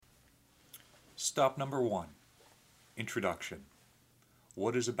Stop number 1. Introduction.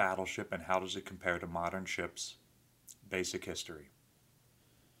 What is a battleship and how does it compare to modern ships? Basic history.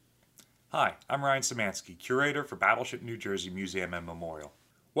 Hi, I'm Ryan Szimanski, curator for Battleship New Jersey Museum and Memorial.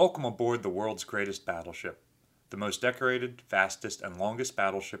 Welcome aboard the world's greatest battleship, the most decorated, fastest, and longest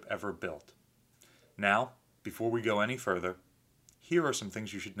battleship ever built. Now, before we go any further, here are some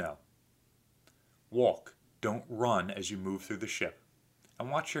things you should know. Walk, don't run as you move through the ship, and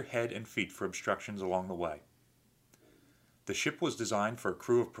watch your head and feet for obstructions along the way. The ship was designed for a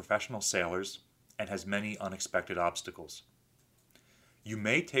crew of professional sailors and has many unexpected obstacles. You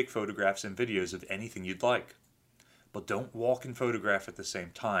may take photographs and videos of anything you'd like, but don't walk and photograph at the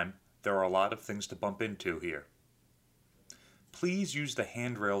same time. There are a lot of things to bump into here. Please use the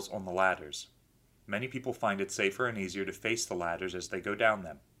handrails on the ladders. Many people find it safer and easier to face the ladders as they go down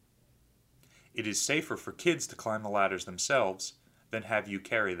them. It is safer for kids to climb the ladders themselves than have you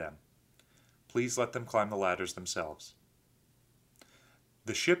carry them. Please let them climb the ladders themselves.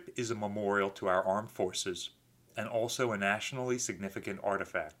 The ship is a memorial to our armed forces and also a nationally significant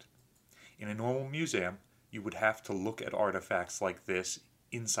artifact. In a normal museum, you would have to look at artifacts like this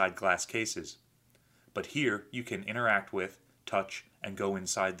inside glass cases. But here, you can interact with, touch, and go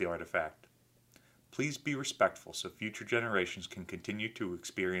inside the artifact. Please be respectful so future generations can continue to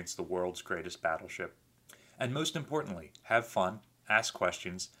experience the world's greatest battleship. And most importantly, have fun, ask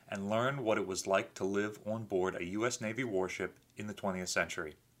questions, and learn what it was like to live on board a U.S. Navy warship in the 20th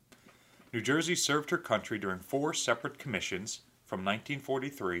century. New Jersey served her country during 4 separate commissions from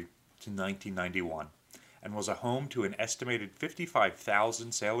 1943 to 1991 and was a home to an estimated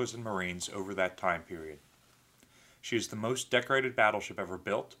 55,000 sailors and Marines over that time period. She is the most decorated battleship ever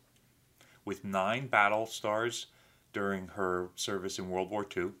built, with 9 battle stars during her service in World War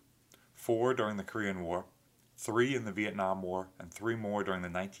II, 4 during the Korean War, 3 in the Vietnam War, and 3 more during the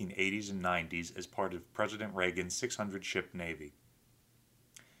 1980s and 90s as part of President Reagan's 600-ship Navy.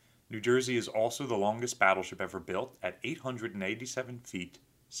 New Jersey is also the longest battleship ever built at 887 feet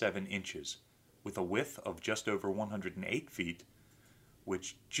 7 inches, with a width of just over 108 feet,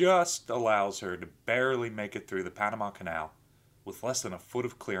 which just allows her to barely make it through the Panama Canal with less than a foot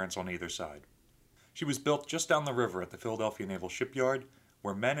of clearance on either side. She was built just down the river at the Philadelphia Naval Shipyard,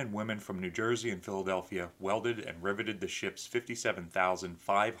 where men and women from New Jersey and Philadelphia welded and riveted the ship's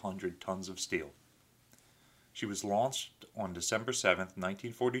 57,500 tons of steel. She was launched on December 7,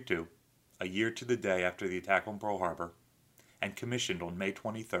 1942, a year to the day after the attack on Pearl Harbor, and commissioned on May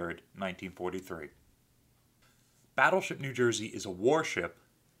 23, 1943. Battleship New Jersey is a warship,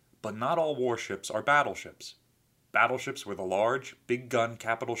 but not all warships are battleships. Battleships were the large, big-gun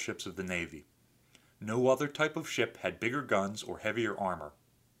capital ships of the Navy. No other type of ship had bigger guns or heavier armor.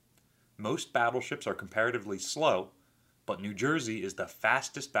 Most battleships are comparatively slow, but New Jersey is the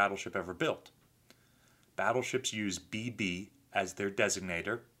fastest battleship ever built. Battleships use BB as their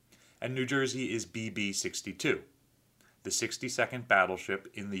designator, and New Jersey is BB-62, the 62nd battleship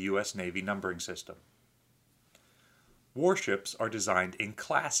in the U.S. Navy numbering system. Warships are designed in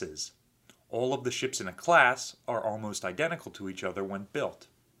classes. All of the ships in a class are almost identical to each other when built.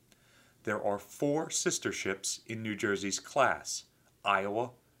 There are 4 sister ships in New Jersey's class: Iowa,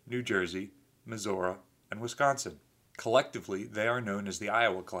 New Jersey, Missouri, and Wisconsin. Collectively, they are known as the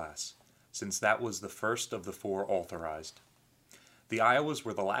Iowa class, since that was the first of the 4 authorized. The Iowas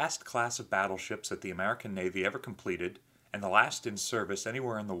were the last class of battleships that the American Navy ever completed, and the last in service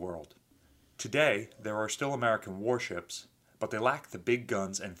anywhere in the world. Today, there are still American warships, but they lack the big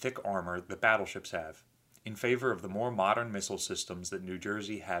guns and thick armor that battleships have, in favor of the more modern missile systems that New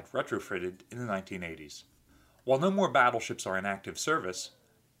Jersey had retrofitted in the 1980s. While no more battleships are in active service,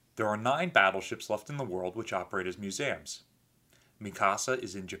 there are 9 battleships left in the world which operate as museums. Mikasa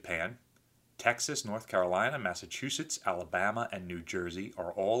is in Japan. Texas, North Carolina, Massachusetts, Alabama, and New Jersey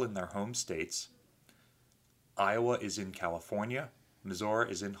are all in their home states. Iowa is in California,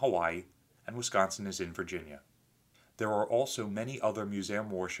 Missouri is in Hawaii, and Wisconsin is in Virginia. There are also many other museum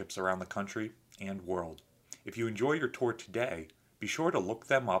warships around the country and world. If you enjoy your tour today, be sure to look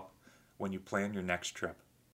them up when you plan your next trip.